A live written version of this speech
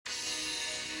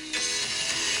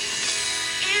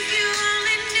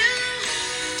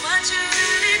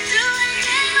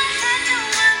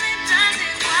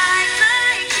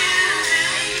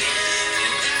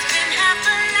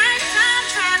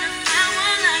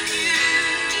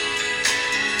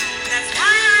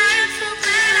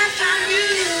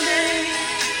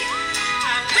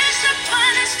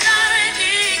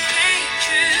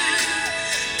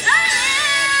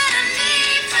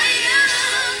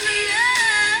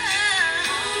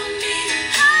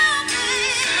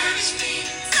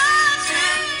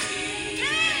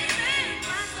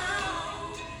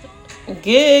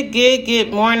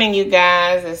Good morning, you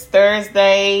guys. It's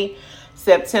Thursday,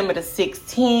 September the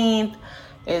 16th.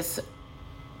 It's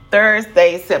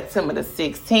Thursday, September the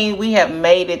 16th. We have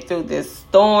made it through this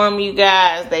storm, you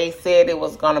guys. They said it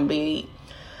was going to be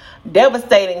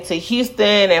devastating to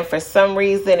Houston, and for some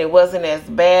reason it wasn't as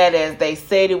bad as they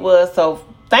said it was. So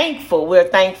we're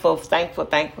thankful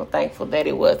that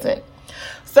it wasn't.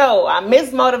 So I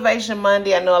missed Motivation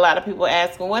Monday. I know a lot of people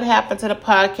asking what happened to the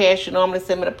podcast. You normally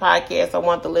send me the podcast. I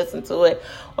want to listen to it.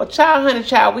 Well,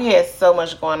 child, we had so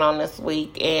much going on this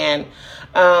week, and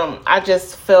I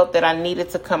just felt that I needed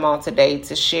to come on today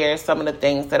to share some of the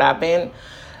things that I've been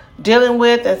dealing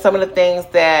with and some of the things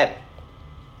that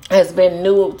has been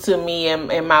new to me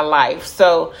in my life.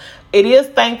 So it is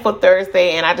Thankful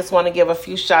Thursday, and I just want to give a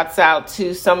few shouts out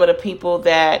to some of the people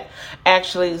that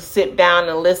actually sit down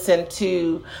and listen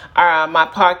to my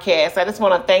podcast. I just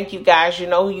want to thank you guys. You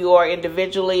know who you are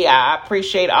individually. I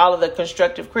appreciate all of the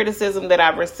constructive criticism that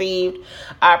I've received.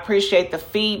 I appreciate the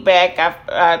feedback.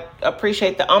 I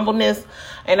appreciate the humbleness,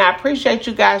 and I appreciate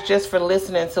you guys just for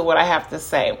listening to what I have to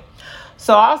say.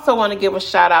 So I also want to give a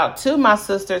shout out to my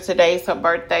sister. Today's her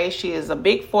birthday. She is a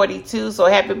big 42. So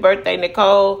happy birthday,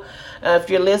 Nicole.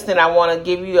 If you're listening, I want to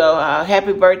give you a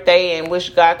happy birthday and wish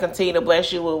God continue to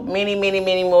bless you with many, many,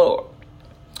 many more.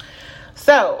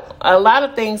 So a lot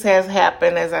of things has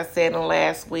happened, as I said in the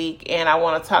last week, and I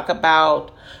want to talk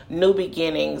about new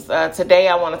beginnings. Today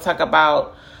I want to talk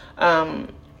about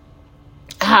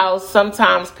how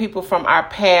sometimes people from our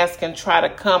past can try to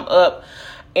come up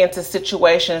into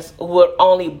situations would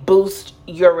only boost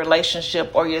your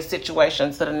relationship or your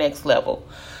situation to the next level.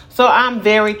 So I'm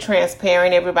very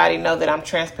transparent. Everybody know that I'm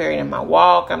transparent in my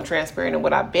walk. I'm transparent in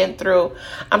what I've been through.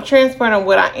 I'm transparent in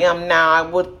what I am now. I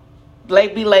would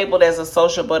be labeled as a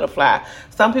social butterfly.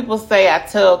 Some people say I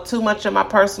tell too much of my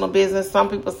personal business. Some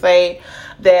people say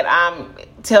that I'm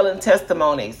telling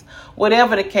testimonies.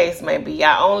 Whatever the case may be,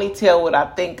 I only tell what I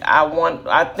think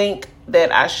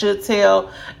that I should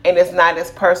tell, and it's not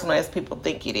as personal as people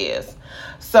think it is.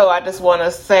 So I just want to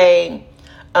say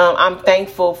I'm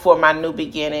thankful for my new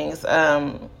beginnings.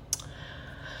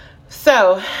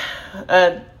 September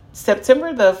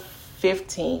the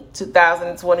 15th,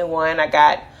 2021, I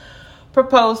got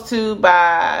proposed to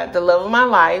by the love of my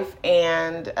life.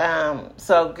 And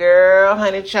so girl,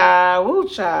 honey,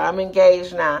 child, I'm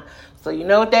engaged now. So you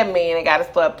know what that means. I got to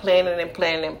start planning.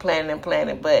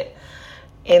 But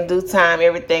in due time,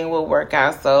 everything will work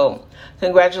out. So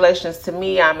congratulations to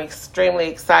me. I'm extremely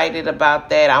excited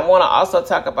about that. I want to also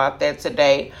talk about that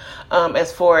today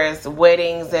as far as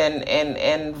weddings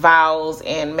and vows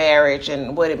and marriage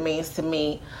and what it means to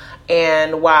me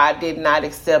and why I did not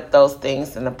accept those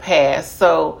things in the past.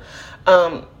 So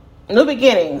new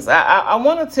beginnings. I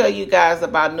want to tell you guys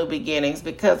about new beginnings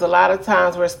because a lot of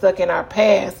times we're stuck in our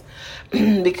past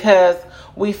because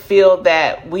we feel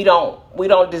that we don't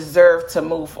deserve to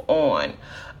move on.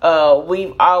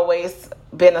 We've always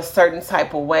been a certain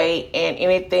type of way, and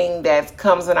anything that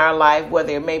comes in our life,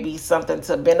 whether it may be something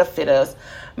to benefit us,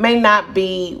 may not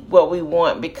be what we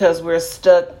want because we're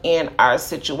stuck in our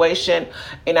situation,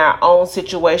 in our own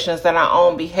situations, and our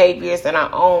own behaviors, and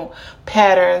our own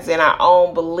patterns, and our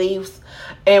own beliefs,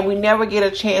 and we never get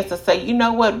a chance to say, you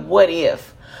know what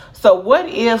if? So what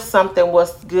if something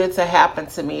was good to happen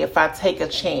to me if I take a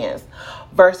chance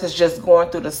versus just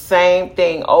going through the same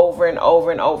thing over and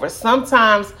over and over?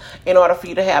 Sometimes in order for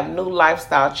you to have new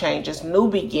lifestyle changes,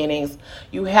 new beginnings,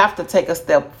 you have to take a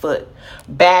step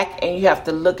back and you have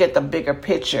to look at the bigger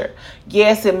picture.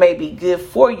 Yes, it may be good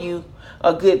for you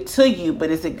or good to you,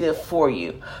 but is it good for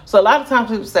you? So a lot of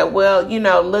times people say, well,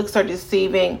 looks are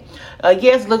deceiving.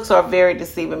 Yes, looks are very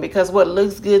deceiving because what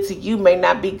looks good to you may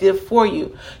not be good for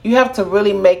you. You have to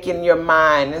really make in your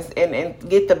mind and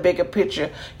get the bigger picture.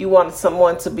 You want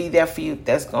someone to be there for you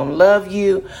that's going to love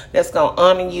you, that's going to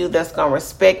honor you, that's going to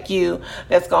respect you,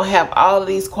 that's going to have all of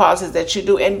these qualities that you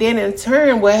do. And then in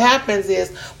turn, what happens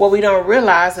is what we don't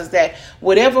realize is that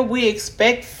whatever we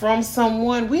expect from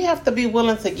someone, we have to be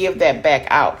willing to give that back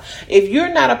out. If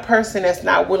you're not a person that's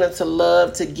not willing to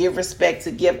love, to give respect,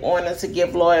 to give honor, to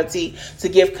give loyalty, to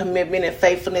give commitment and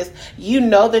faithfulness, you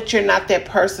know that you're not that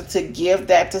person to give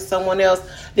that to someone else,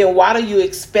 then why do you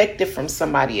expect it from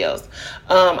somebody else?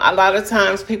 A lot of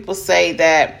times people say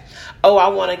that, I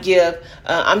want to give,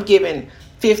 I'm giving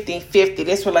 50-50.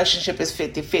 This relationship is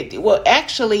 50-50. Well,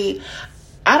 actually,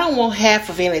 I don't want half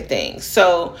of anything.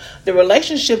 So the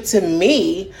relationship to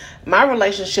me, my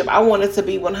relationship, I want it to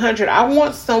be 100. I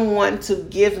want someone to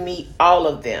give me all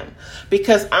of them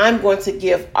because I'm going to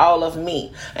give all of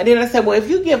me. And then I said, well, if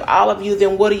you give all of you,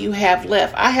 then what do you have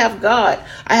left? I have God.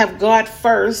 I have God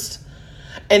first.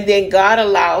 And then God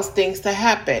allows things to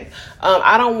happen.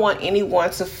 I don't want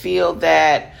anyone to feel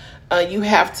that you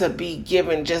have to be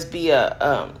given, just be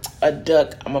a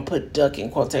duck. I'm going to put duck in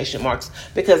quotation marks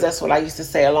because that's what I used to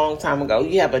say a long time ago.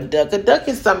 You have a duck. A duck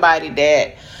is somebody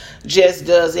that just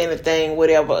does anything,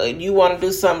 whatever. You want to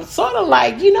do something sort of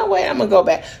like, you know what, I'm going to go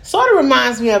back. Sort of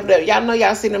reminds me of the, y'all know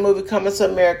y'all seen the movie Coming to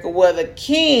America where the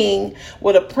king,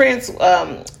 where the prince,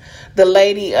 the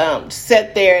lady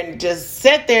sat there and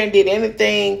did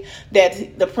anything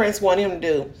that the prince wanted him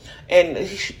to do. And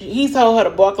he told her to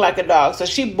bark like a dog. So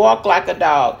she barked like a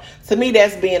dog. To me,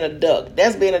 that's being a duck.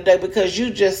 That's being a duck because you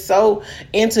just so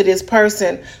into this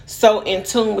person, so in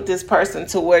tune with this person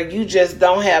to where you just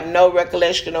don't have no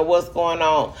recollection of what's going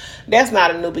on. That's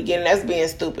not a new beginning. That's being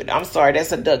stupid. I'm sorry.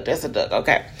 That's a duck. That's a duck.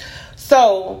 Okay.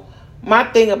 So my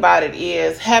thing about it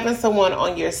is having someone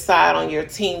on your side, on your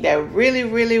team that really,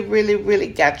 really, really, really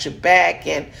got your back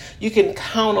and you can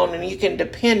count on and you can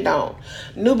depend on.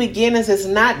 New beginnings is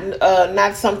not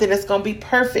something that's going to be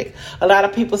perfect. A lot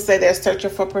of people say they're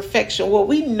searching for perfection. Well,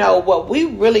 we know what we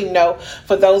really know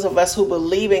for those of us who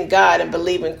believe in God and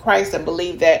believe in Christ and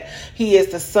believe that He is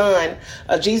the Son.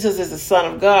 Jesus is the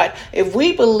Son of God. If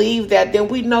we believe that, then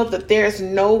we know that there's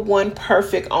no one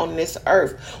perfect on this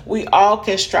earth. We all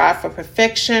can strive for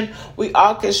perfection. We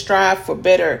all can strive for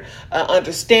better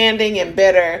understanding and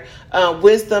better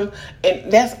wisdom.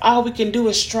 And that's all we can do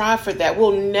is strive for that.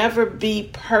 We'll never be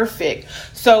perfect.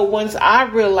 So once I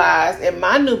realized in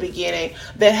my new beginning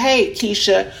that, hey,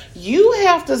 Keisha, you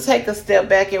have to take a step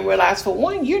back and realize, for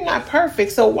one, you're not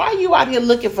perfect. So why are you out here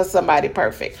looking for somebody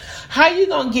perfect? How are you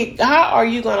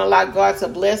going to allow God to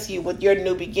bless you with your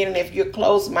new beginning if you're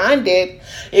closed-minded,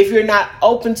 if you're not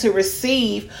open to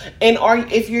receive, and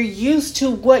if you're used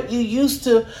to what you used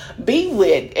to be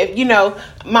with? If you know,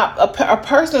 a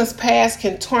person's past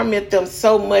can torment them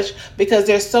so much because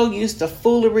they're so used to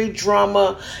foolery,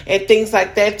 drama, and things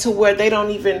like that, to where they don't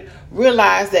even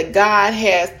realize that God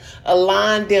has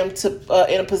aligned them to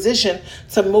in a position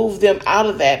to move them out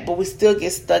of that, but we still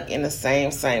get stuck in the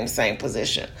same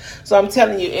position. So I'm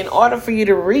telling you, in order for you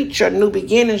to reach your new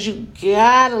beginnings, you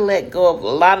gotta let go of a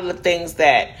lot of the things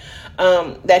that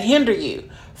hinder you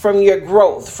from your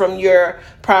growth, from your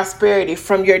prosperity,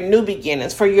 from your new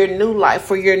beginnings, for your new life,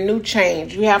 for your new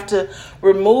change. You have to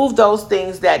remove those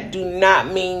things that do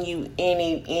not mean you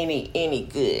any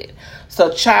good.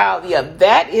 So, child,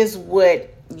 that is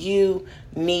what you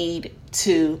need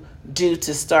to do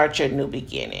to start your new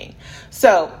beginning.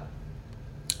 So,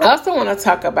 I also want to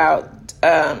talk about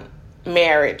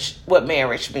marriage, what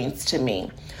marriage means to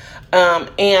me.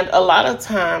 And a lot of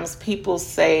times people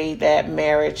say that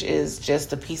marriage is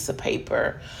just a piece of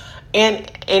paper. And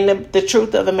the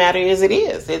truth of the matter is it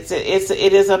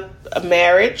is. A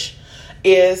marriage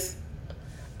is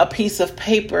a piece of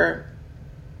paper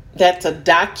that's a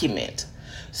document.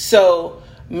 So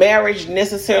marriage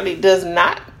necessarily does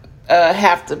not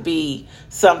have to be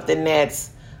something that's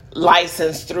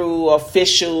licensed through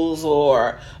officials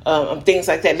or things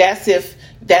like that.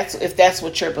 That's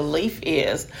what your belief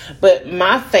is. But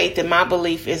my faith and my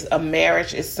belief is a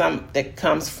marriage is something that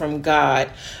comes from God.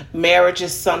 Marriage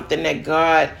is something that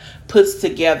God puts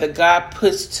together. God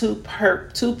puts two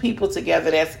people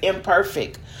together that's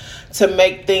imperfect to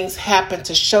make things happen,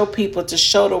 to show people, to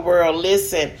show the world,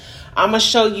 listen, I'm going to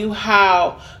show you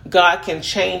how God can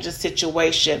change a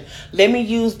situation. Let me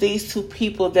use these two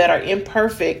people that are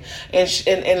imperfect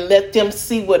and let them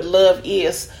see what love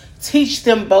is. Teach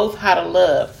them both how to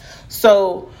love.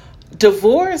 So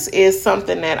divorce is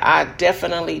something that I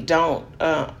definitely don't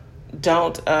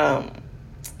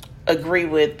agree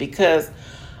with, because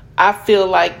I feel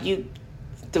like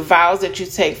the vows that you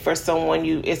take for someone,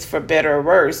 it's for better or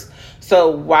worse.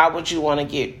 So why would you want to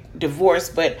get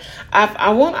divorced? But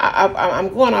I'm going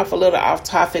off a little off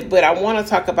topic, but I want to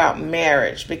talk about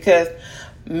marriage, because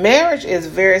marriage is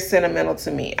very sentimental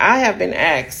to me. I have been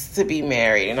asked to be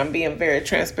married, and I'm being very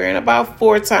transparent, about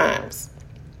 4 times.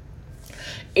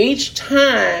 Each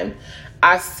time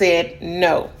I said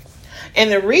no. And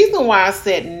the reason why I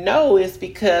said no is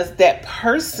because that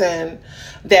person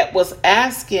that was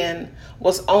asking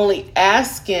was only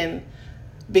asking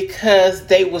because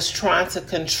they was trying to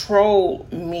control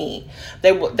me.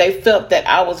 They felt that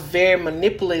I was very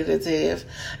manipulative,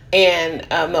 and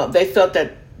they felt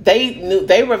that they knew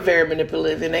they were very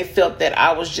manipulative, and they felt that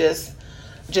I was just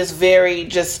very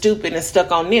stupid and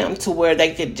stuck on them to where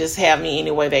they could just have me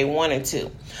any way they wanted to.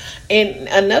 And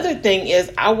another thing is,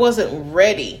 I wasn't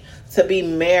ready to be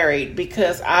married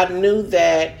because I knew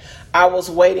that I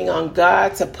was waiting on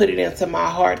God to put it into my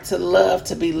heart to love,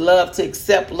 to be loved, to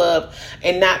accept love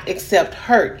and not accept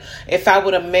hurt. If I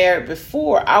would have married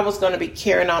before, I was going to be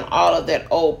carrying on all of that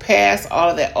old past, all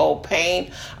of that old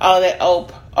pain, all of that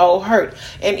old hurt.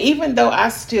 And even though I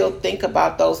still think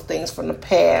about those things from the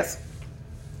past,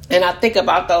 and I think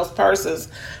about those persons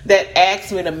that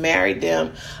asked me to marry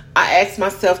them, I ask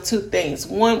myself two things.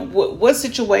 One, what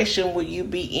situation would you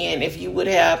be in if you would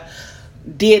have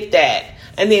did that?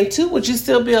 And then two, would you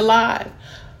still be alive?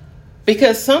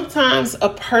 Because sometimes a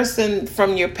person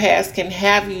from your past can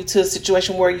have you to a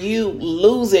situation where you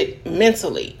lose it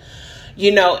mentally,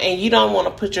 and you don't want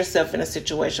to put yourself in a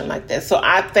situation like that. So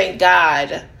I thank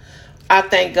God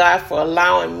for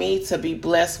allowing me to be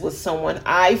blessed with someone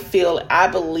I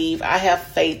believe, I have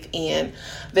faith in,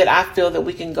 that I feel that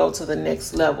we can go to the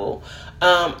next level.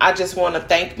 I just want to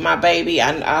thank my baby.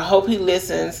 I hope he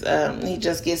listens. He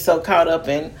just gets so caught up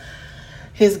in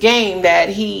his game that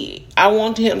I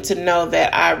want him to know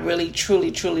that I really,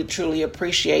 truly, truly, truly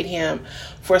appreciate him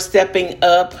for stepping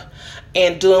up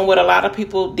and doing what a lot of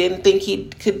people didn't think he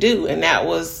could do, and that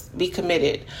was be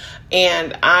committed.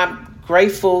 And I'm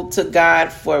grateful to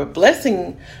God for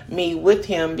blessing me with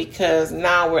him, because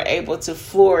now we're able to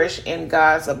flourish in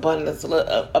God's abundance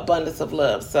of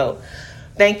love. So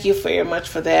thank you very much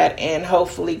for that. And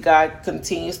hopefully God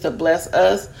continues to bless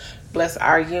us, bless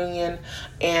our union,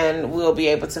 and we'll be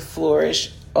able to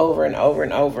flourish over and over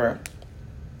and over.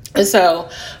 And so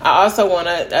I also want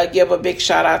to give a big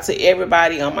shout out to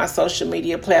everybody on my social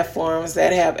media platforms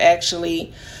that have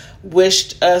actually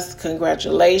wished us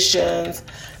congratulations,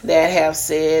 that have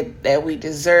said that we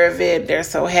deserve it. They're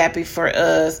so happy for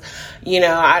us.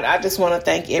 I just want to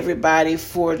thank everybody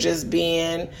for just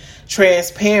being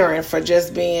transparent, for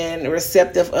just being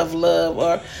receptive of love,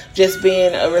 or just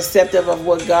being receptive of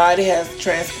what God has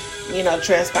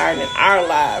transpired in our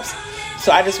lives.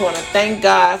 So I just want to thank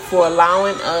God for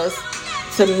allowing us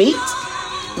to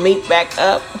meet back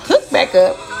up, hook back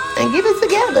up, and get it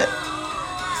together.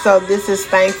 So this is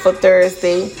Thankful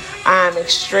Thursday. I'm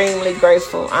extremely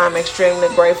grateful. I'm extremely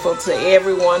grateful to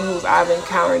everyone who I've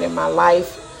encountered in my life.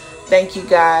 Thank you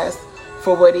guys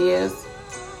for what is,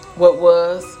 what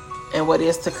was, and what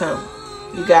is to come.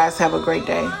 You guys have a great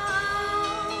day.